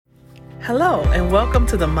Hello, and welcome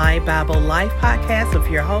to the My Bible Life podcast with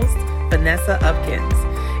your host, Vanessa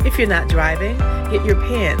Upkins. If you're not driving, get your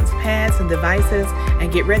pens, pads, and devices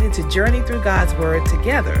and get ready to journey through God's Word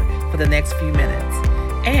together for the next few minutes.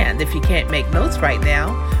 And if you can't make notes right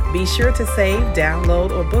now, be sure to save,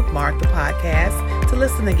 download, or bookmark the podcast to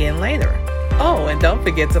listen again later. Oh, and don't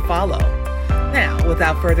forget to follow. Now,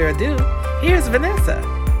 without further ado, here's Vanessa.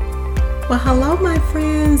 Well, hello, my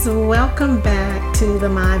friends. Welcome back to the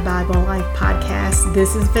My Bible Life podcast.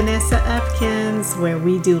 This is Vanessa Upkins, where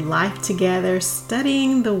we do life together,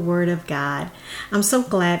 studying the Word of God. I'm so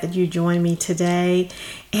glad that you joined me today,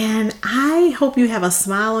 and I hope you have a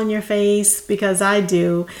smile on your face, because I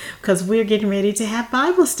do, because we're getting ready to have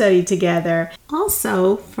Bible study together.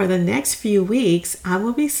 Also, for the next few weeks, I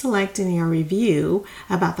will be selecting a review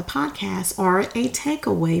about the podcast or a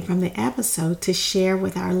takeaway from the episode to share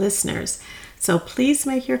with our listeners. So please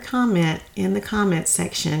make your comment in the comment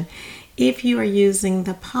section if you are using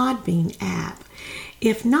the Podbean app.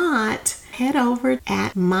 If not, head over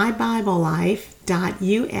at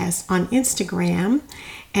mybiblelife.us on Instagram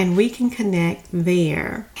and we can connect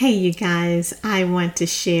there. Hey, you guys, I want to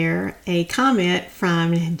share a comment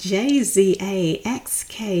from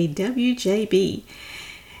JZAXKWJB.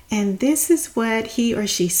 And this is what he or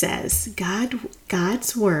she says.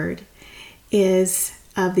 God's word is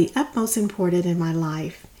of the utmost importance in my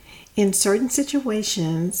life. In certain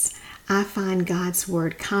situations, I find God's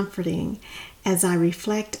word comforting as I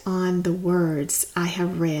reflect on the words I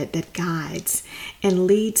have read that guides and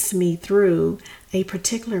leads me through a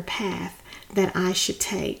particular path that I should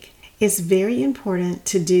take. It's very important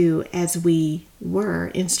to do as we were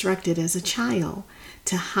instructed as a child,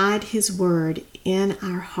 to hide His word in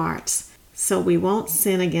our hearts so we won't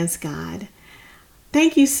sin against God.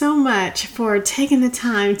 Thank you so much for taking the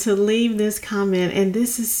time to leave this comment, and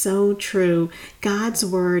this is so true. God's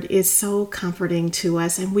word is so comforting to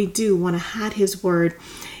us, and we do want to hide His word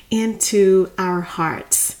into our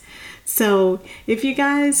hearts. So if you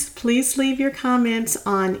guys, please leave your comments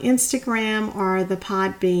on Instagram or the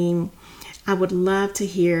Podbean. I would love to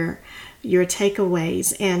hear your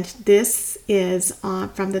takeaways, and this is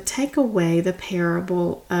from the takeaway, the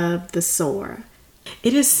parable of the sower.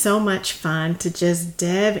 It is so much fun to just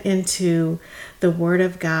dive into the Word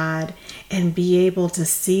of God and be able to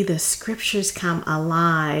see the scriptures come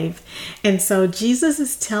alive. And so Jesus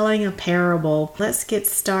is telling a parable. Let's get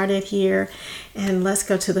started here and let's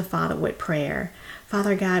go to the Father with prayer.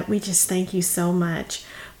 Father God, we just thank you so much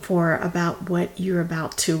for about what you're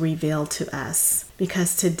about to reveal to us,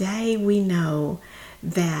 because today we know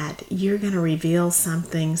that you're going to reveal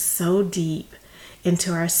something so deep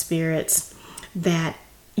into our spirits that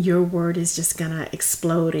your word is just going to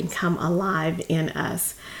explode and come alive in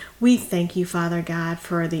us. We thank you, Father God,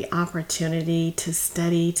 for the opportunity to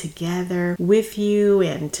study together with you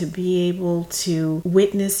and to be able to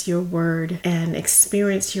witness your word and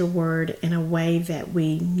experience your word in a way that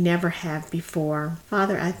we never have before.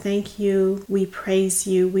 Father, I thank you. We praise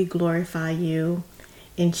you. We glorify you.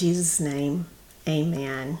 In Jesus' name,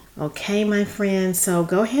 amen. Okay, my friends, so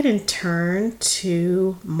go ahead and turn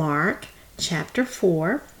to Mark chapter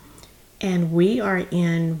 4, and we are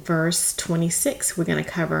in verse 26. We're going to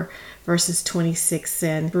cover verses 26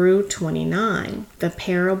 and through 29, the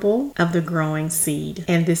parable of the growing seed.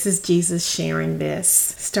 And this is Jesus sharing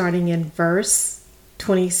this, starting in verse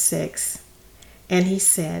 26. And he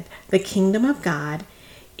said, "The kingdom of God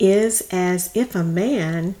is as if a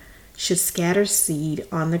man should scatter seed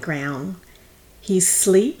on the ground. He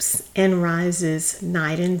sleeps and rises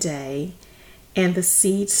night and day, and the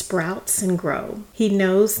seed sprouts and grows. He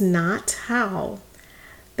knows not how.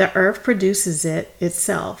 The earth produces it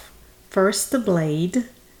itself. First the blade,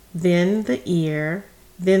 then the ear,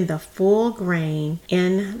 then the full grain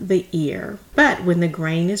in the ear. But when the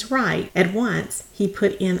grain is ripe, at once he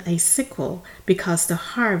put in a sickle, because the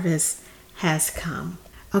harvest has come."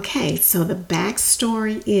 Okay, so the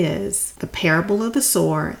backstory is the parable of the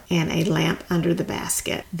sower and a lamp under the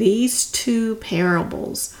basket. These two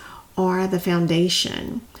parables are the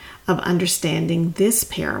foundation of understanding this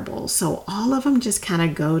parable. So all of them just kind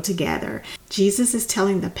of go together. Jesus is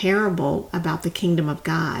telling the parable about the kingdom of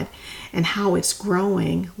God and how it's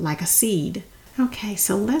growing like a seed. Okay,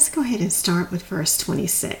 so let's go ahead and start with verse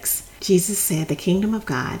 26. Jesus said, "The kingdom of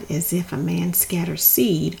God is if a man scatters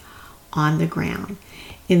seed on the ground."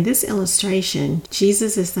 In this illustration,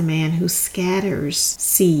 Jesus is the man who scatters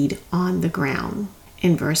seed on the ground.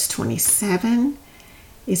 In verse 27,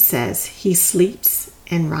 it says, "He sleeps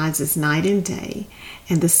and rises night and day,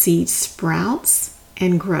 and the seed sprouts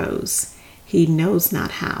and grows. He knows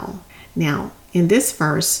not how." Now, In this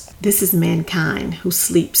verse, this is mankind who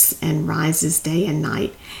sleeps and rises day and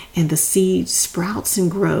night, and the seed sprouts and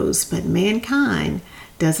grows, but mankind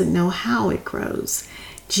doesn't know how it grows.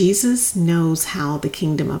 Jesus knows how the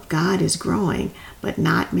kingdom of God is growing, but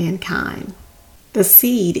not mankind. The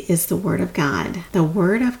seed is the Word of God. The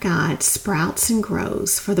Word of God sprouts and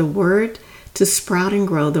grows. For the Word to sprout and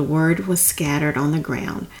grow, the Word was scattered on the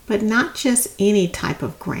ground, but not just any type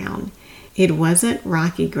of ground. It wasn't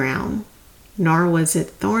rocky ground, nor was it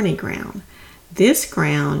thorny ground. This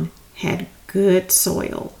ground had good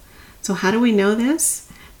soil. So how do we know this?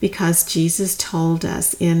 Because Jesus told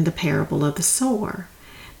us in the parable of the sower.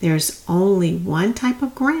 There's only one type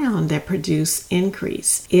of ground that produced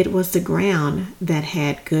increase. It was the ground that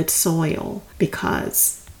had good soil,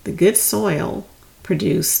 because the good soil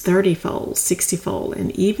produced 30-fold, 60-fold,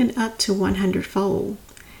 and even up to 100-fold.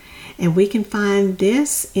 And we can find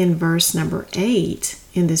this in verse number 8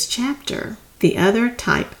 in this chapter. The other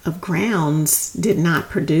type of grounds did not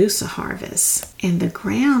produce a harvest, and the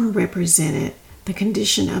ground represented the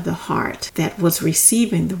condition of the heart that was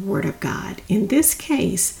receiving the Word of God. In this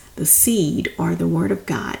case, the seed, or the Word of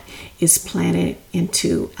God, is planted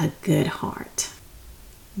into a good heart.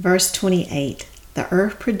 Verse 28, the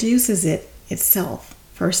earth produces it itself,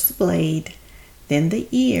 first the blade, then the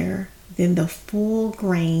ear, then the full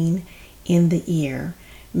grain in the ear.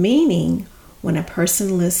 Meaning, when a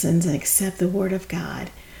person listens and accepts the Word of God,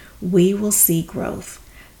 we will see growth.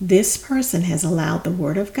 This person has allowed the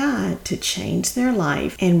Word of God to change their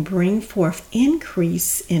life and bring forth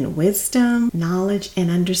increase in wisdom, knowledge, and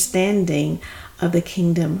understanding of the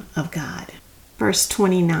kingdom of God. Verse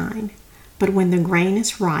 29, but when the grain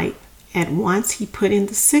is ripe, at once he put in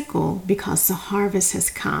the sickle, because the harvest has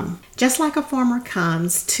come. Just like a farmer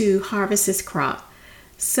comes to harvest his crop,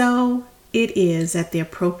 so it is at the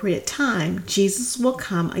appropriate time Jesus will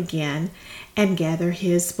come again and gather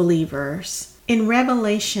his believers. In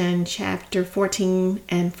Revelation chapter 14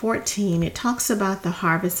 and 14, it talks about the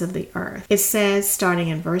harvest of the earth. It says, starting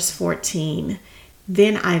in verse 14,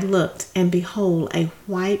 then I looked, and behold, a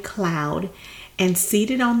white cloud, and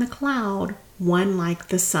seated on the cloud, one like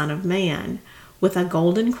the Son of Man, with a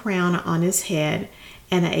golden crown on his head,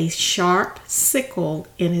 and a sharp sickle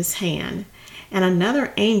in his hand. And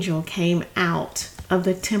another angel came out of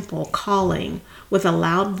the temple, calling with a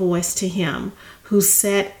loud voice to him who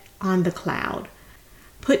sat on the cloud,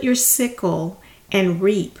 put your sickle and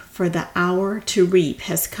reap, for the hour to reap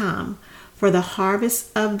has come, for the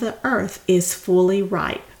harvest of the earth is fully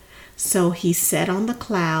ripe. So he sat on the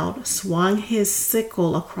cloud, swung his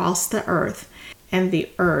sickle across the earth, and the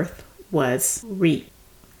earth was reaped.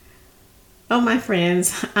 Oh, my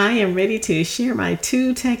friends, I am ready to share my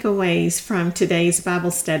 2 takeaways from today's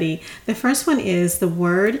Bible study. The first one is the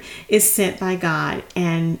Word is sent by God,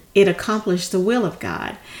 and it accomplished the will of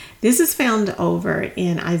God. This is found over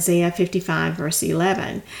in Isaiah 55, verse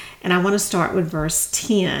 11. And I want to start with verse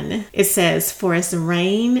 10. It says, for as the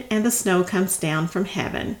rain and the snow comes down from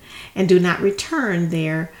heaven, and do not return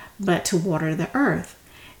there, but to water the earth,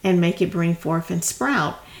 and make it bring forth and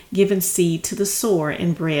sprout, giving seed to the sower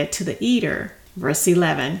and bread to the eater. Verse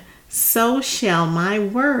 11, so shall my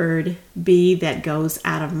word be that goes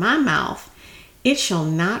out of my mouth. It shall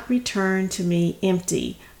not return to me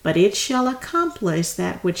empty, but it shall accomplish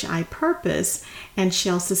that which I purpose, and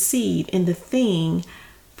shall succeed in the thing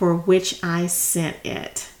for which I sent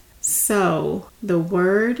it. So the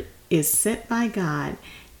word is sent by God,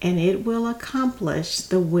 and it will accomplish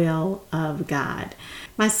the will of God.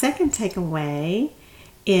 My second takeaway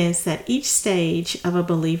is that each stage of a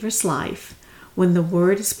believer's life, when the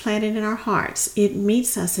word is planted in our hearts, it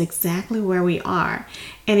meets us exactly where we are,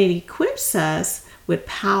 and it equips us with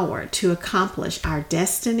power to accomplish our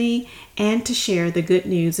destiny and to share the good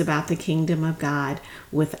news about the kingdom of God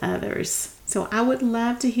with others. So I would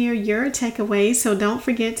love to hear your takeaways, so don't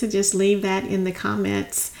forget to just leave that in the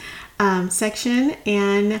comments section.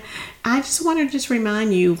 And I just want to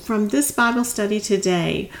remind you from this Bible study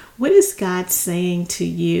today, what is God saying to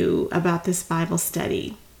you about this Bible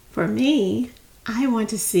study? For me, I want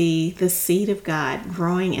to see the seed of God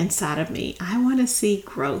growing inside of me. I want to see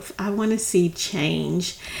growth. I want to see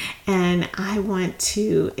change. And I want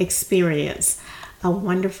to experience a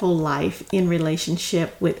wonderful life in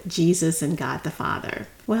relationship with Jesus and God the Father.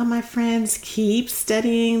 Well, my friends, keep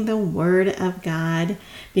studying the Word of God,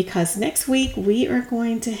 because next week we are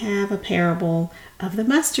going to have a parable of the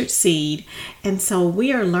mustard seed. And so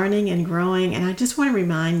we are learning and growing. And I just want to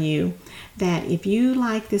remind you that if you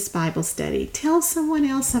like this Bible study, tell someone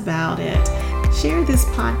else about it. Share this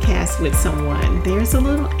podcast with someone. There's a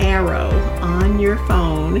little arrow on your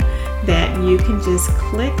phone that you can just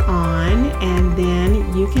click on, and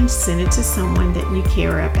then you can send it to someone that you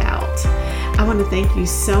care about. I want to thank you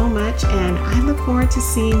so much, and I look forward to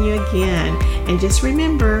seeing you again. And just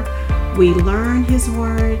remember, we learn His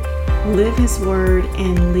Word, live His Word,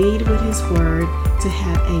 and lead with His Word to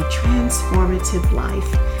have a transformative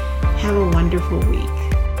life. Have a wonderful week.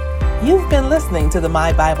 You've been listening to the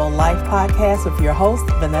My Bible Life podcast with your host,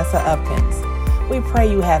 Vanessa Upkins. We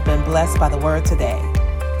pray you have been blessed by the word today.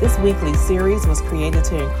 This weekly series was created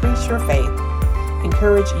to increase your faith,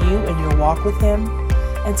 encourage you in your walk with Him,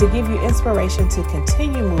 and to give you inspiration to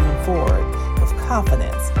continue moving forward with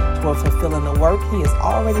confidence toward fulfilling the work He has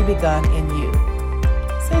already begun in you.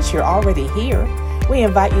 Since you're already here, we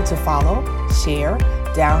invite you to follow, share,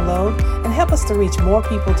 download, and help us to reach more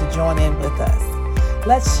people to join in with us.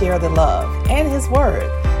 Let's share the love and His Word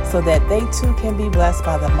so that they too can be blessed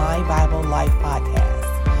by the My Bible Life podcast.